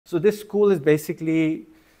So this school is basically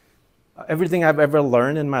everything I've ever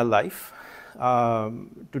learned in my life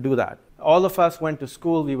to do that. All of us went to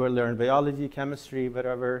school, we were learned biology, chemistry,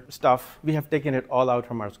 whatever stuff. We have taken it all out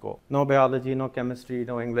from our school. No biology, no chemistry,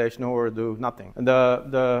 no English, no Urdu, nothing.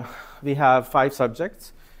 We have 5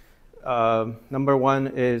 subjects. Number 1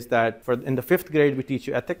 is that in the 5th grade, we teach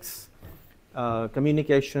you ethics,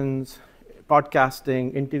 communications,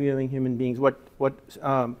 podcasting, interviewing human beings, what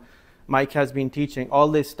Mike has been teaching. All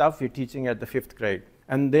this stuff we're teaching at the 5th grade.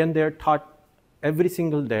 And then they're taught every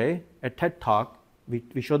single day a TED Talk.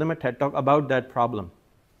 We show them a TED Talk about that problem.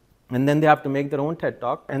 And then they have to make their own TED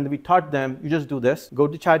Talk. And we taught them, you just do this. Go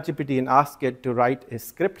to ChatGPT and ask it to write a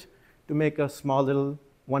script to make a small little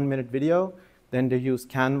 1-minute video. Then they use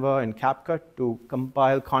Canva and CapCut to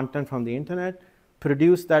compile content from the internet,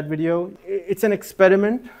 produce that video. It's an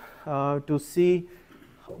experiment to see,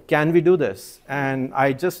 can we do this? And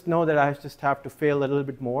I just know that I just have to fail a little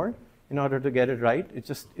bit more in order to get it right.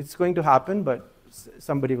 It's going to happen, but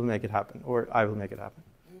somebody will make it happen, or I will make it happen.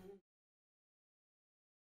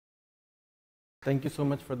 Thank you so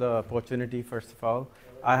much for the opportunity, first of all.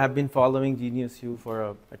 I have been following GeniusU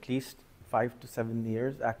for at least 5 to 7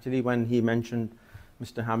 years. Actually, when he mentioned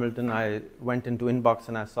Mr. Hamilton, I went into inbox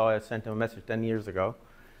and I sent him a message 10 years ago.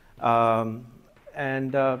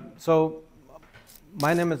 So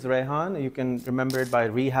my name is Rehan. You can remember it by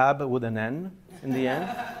rehab with an N in the end.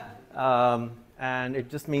 And it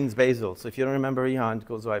just means basil. So if you don't remember Rehan, it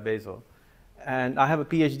goes by basil. And I have a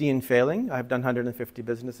PhD in failing. I've done 150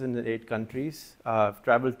 businesses in 8 countries. I've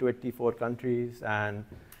traveled to 84 countries. And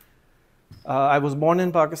I was born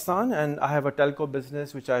in Pakistan, and I have a telco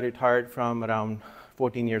business, which I retired from around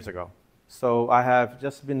 14 years ago. So I have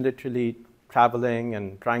just been literally traveling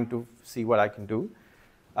and trying to see what I can do.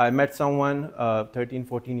 I met someone 13,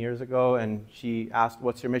 14 years ago, and she asked,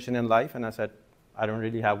 what's your mission in life? And I said, I don't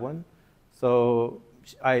really have one. So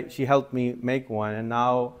she helped me make one, and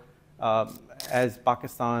now as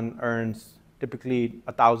Pakistan earns typically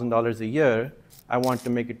 $1,000 a year, I want to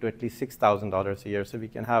make it to at least $6,000 a year so we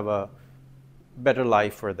can have a better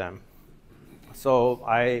life for them. So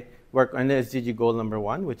I work on SDG goal number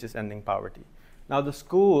 1, which is ending poverty. Now the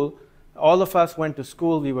school, all of us went to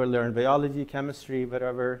school, we were learned biology, chemistry,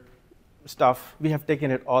 whatever stuff. We have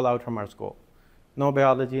taken it all out from our school. No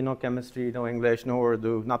biology, no chemistry, no English, no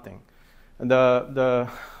Urdu, nothing.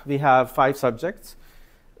 We have 5 subjects.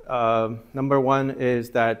 Number 1 is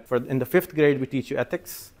that in the 5th grade, we teach you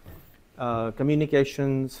ethics,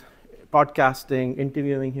 communications, podcasting,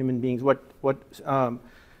 interviewing human beings, what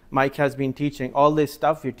Mike has been teaching. All this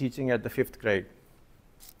stuff we're teaching at the 5th grade.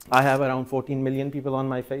 I have around 14 million people on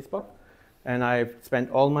my Facebook, and I've spent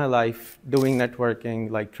all my life doing networking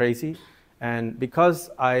like crazy. And because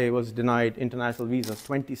I was denied international visas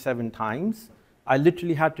 27 times, I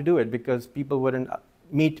literally had to do it because people wouldn't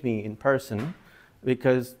meet me in person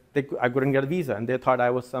because I couldn't get a visa, and they thought I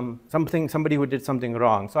was somebody who did something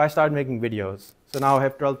wrong. So I started making videos. So now I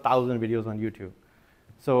have 12,000 videos on YouTube.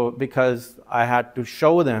 So because I had to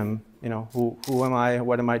show them, who am I,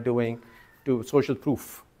 what am I doing, to social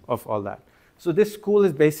proof of all that. So this school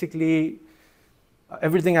is basically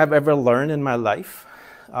everything I've ever learned in my life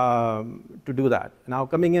to do that. Now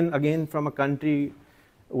coming in again from a country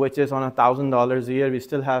which is on $1,000 a year, we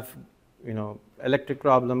still have, electric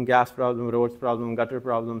problem, gas problem, roads problem, gutter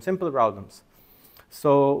problem, simple problems.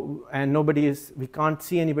 So, and we can't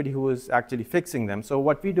see anybody who is actually fixing them. So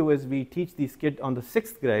what we do is we teach these kids on the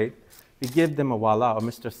 6th grade, we give them a Wala or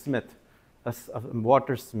Mr. Smith, a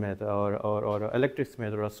water smith or an electric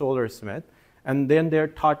smith or a solar smith, and then they're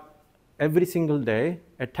taught every single day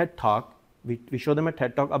a TED Talk. We show them a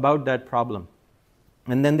TED Talk about that problem.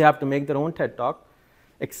 And then they have to make their own TED Talk,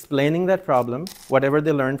 explaining that problem, whatever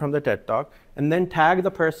they learned from the TED Talk, and then tag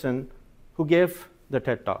the person who gave the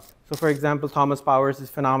TED Talk. So for example, Thomas Powers is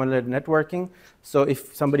phenomenal at networking. So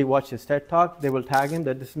if somebody watches TED Talk, they will tag him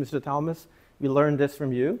that this is Mr. Thomas, we learned this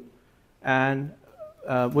from you, and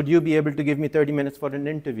would you be able to give me 30 minutes for an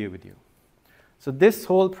interview with you? So this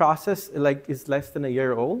whole process is less than a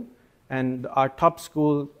year old, and our top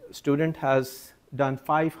school student has done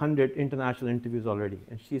 500 international interviews already,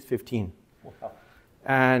 and she's 15. Wow.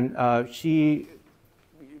 And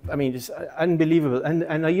just unbelievable.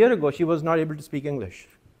 And a year ago, she was not able to speak English.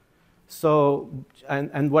 So,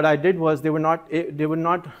 and what I did was they were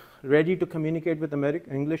not ready to communicate with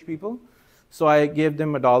English people. So I gave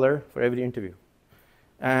them $1 for every interview.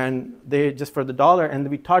 And they just for the $1, and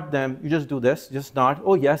we taught them, you just do this, just nod,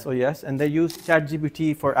 oh yes, and they used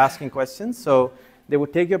ChatGPT for asking questions. So they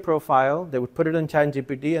would take your profile, they would put it in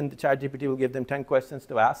ChatGPT, and the ChatGPT will give them 10 questions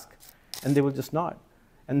to ask, and they will just nod.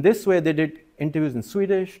 And this way, they did interviews in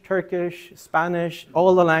Swedish, Turkish, Spanish,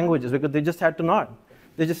 all the languages, because they just had to nod.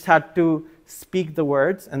 They just had to speak the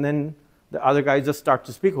words, and then the other guys just start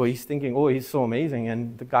to speak. Oh, he's thinking, oh, he's so amazing,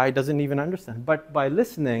 and the guy doesn't even understand. But by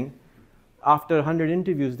listening, after 100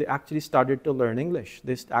 interviews, they actually started to learn English.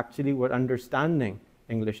 They actually were understanding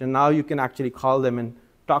English. And now you can actually call them and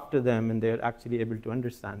talk to them, and they're actually able to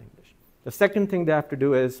understand English. The second thing they have to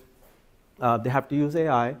do is they have to use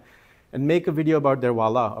AI and make a video about their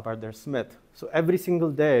Wala, about their Smith. So every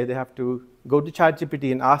single day, they have to go to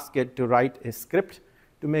ChatGPT and ask it to write a script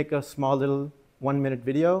to make a small little 1-minute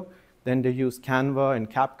video. Then they use Canva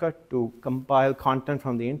and CapCut to compile content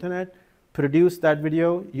from the internet, produce that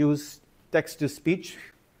video, use text-to-speech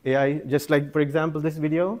AI, just like, for example, this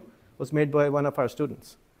video was made by one of our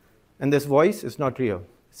students. And this voice is not real,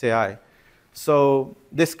 it's AI. So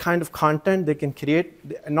this kind of content they can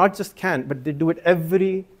create, not just can, but they do it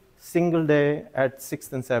every single day at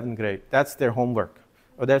 6th and 7th grade. That's their homework,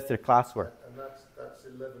 or that's their classwork. And that's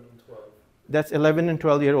 11 and 12. That's 11 and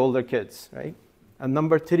 12-year-older kids, right? And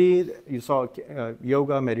number 3, you saw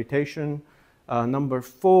yoga, meditation. Number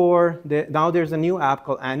 4, now there's a new app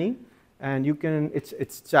called Annie, and you can, it's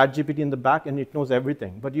ChatGPT in the back, and it knows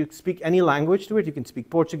everything. But you speak any language to it. You can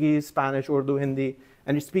speak Portuguese, Spanish, Urdu, Hindi,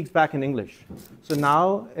 and it speaks back in English. So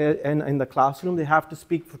now in the classroom, they have to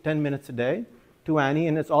speak for 10 minutes a day to Annie,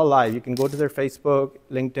 and it's all live. You can go to their Facebook,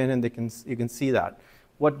 LinkedIn, and you can see that.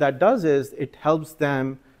 What that does is it helps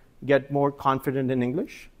them get more confident in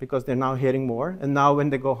English because they're now hearing more. And now when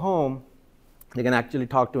they go home, they can actually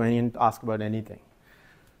talk to Annie and ask about anything.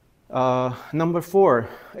 Number 4,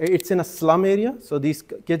 it's in a slum area. So these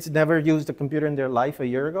kids never used a computer in their life a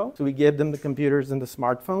year ago. So we gave them the computers and the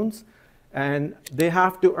smartphones. And they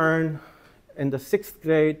have to earn, in the 6th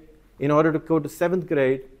grade, in order to go to 7th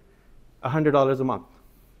grade, $100 a month,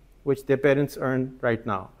 which their parents earn right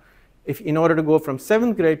now. If in order to go from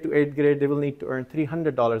 7th grade to 8th grade, they will need to earn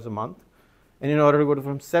 $300 a month. And in order to go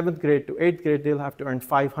from 7th grade to 8th grade, they'll have to earn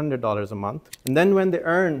 $500 a month. And then when they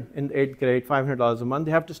earn in the 8th grade $500 a month,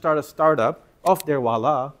 they have to start a startup of their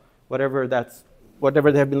Wala, whatever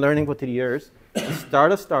they have been learning for 3 years,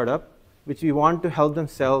 start a startup, which we want to help them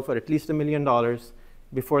sell for at least $1 million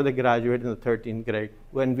before they graduate in the 13th grade.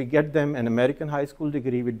 When we get them an American high school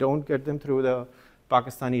degree, we don't get them through the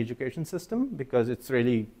Pakistani education system because it's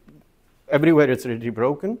really, everywhere it's really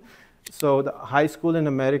broken. So the high school in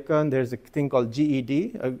America, and there's a thing called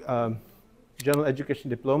GED, General Education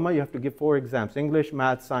Diploma. You have to give 4 exams, English,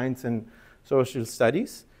 math, science, and social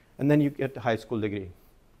studies, and then you get a high school degree.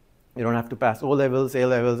 You don't have to pass O-levels,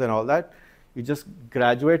 A-levels, and all that. You just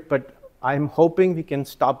graduate, but I'm hoping we can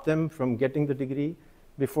stop them from getting the degree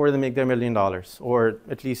before they make their $1 million, or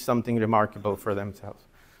at least something remarkable for themselves.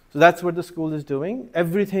 So that's what the school is doing.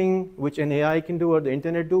 Everything which an AI can do or the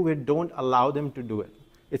internet do, we don't allow them to do it.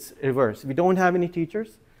 It's reverse. We don't have any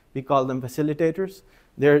teachers. We call them facilitators.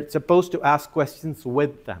 They're supposed to ask questions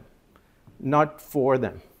with them, not for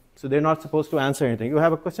them. So they're not supposed to answer anything. You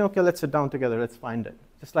have a question, okay, let's sit down together, let's find it.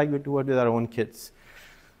 Just like we do it with our own kids.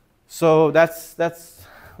 So that's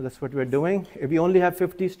what we're doing. We only have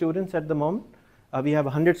 50 students at the moment. We have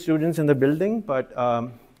 100 students in the building, but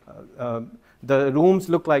the rooms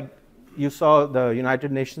look like you saw the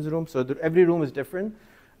United Nations room. So every room is different.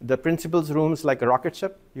 The principal's room is like a rocket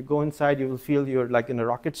ship. You go inside, you will feel you're like in a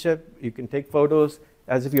rocket ship. You can take photos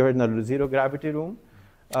as if you're in a zero gravity room.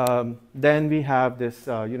 Then we have this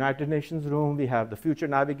United Nations room. We have the future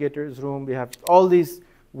navigators room. We have all these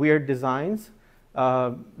weird designs.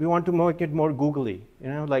 We want to make it more googly, you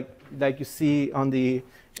know, like you see in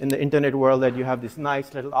the internet world that you have these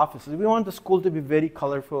nice little offices. We want the school to be very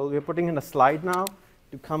colorful. We're putting in a slide now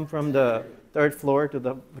to come from the 3rd floor to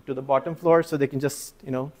the bottom floor so they can just,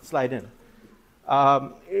 you know, slide in.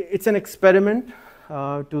 It's an experiment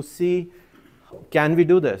to see, can we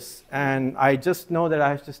do this? And I just know that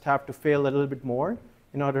I just have to fail a little bit more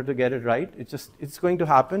in order to get it right. It's going to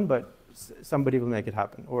happen, but somebody will make it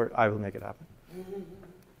happen, or I will make it happen.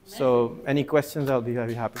 So any questions, I'll be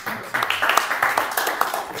very happy to answer.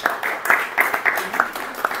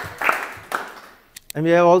 And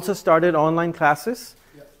we have also started online classes.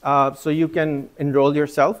 So you can enroll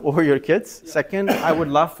yourself or your kids. Yeah. Second, I would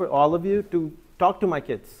love for all of you to talk to my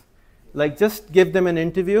kids. Like just give them an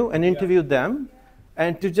interview and interview them,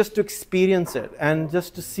 and just to experience it and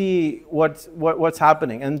just to see what's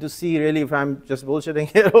happening and to see really if I'm just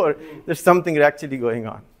bullshitting here or there's something actually going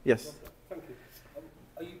on. Yes? Thank you.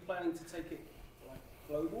 Are you planning to take it like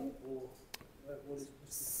global or?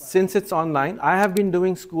 Since it's online, I have been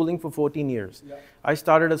doing schooling for 14 years. Yeah. I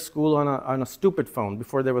started a school on a stupid phone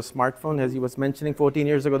before there was smartphone. As he was mentioning, 14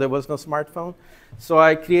 years ago, there was no smartphone. So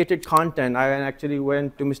I created content. I actually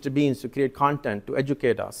went to Mr. Beans to create content to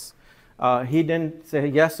educate us. He didn't say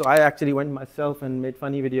yes, so I actually went myself and made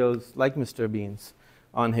funny videos like Mr. Beans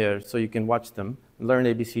on here, so you can watch them, learn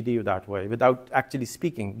ABCD that way, without actually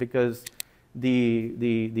speaking, because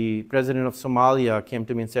the president of Somalia came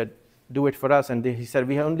to me and said, do it for us, and he said,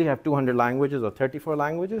 we only have 200 languages or 34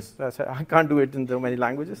 languages. So I said, I can't do it in so many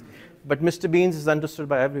languages. But Mr. Beans is understood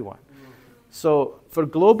by everyone. So for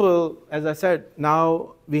global, as I said,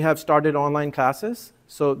 now we have started online classes,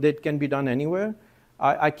 so that can be done anywhere.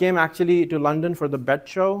 I came actually to London for the BET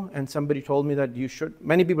show, and somebody told me that you should,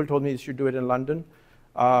 many people told me you should do it in London.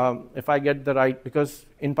 If I get the right, because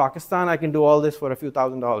in Pakistan, I can do all this for a few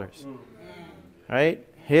 $1,000s, right?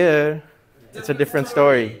 Here, it's a different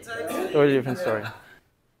story, totally different story.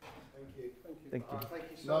 Thank you. Thank you. Thank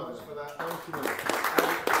you so much for that. Thank you.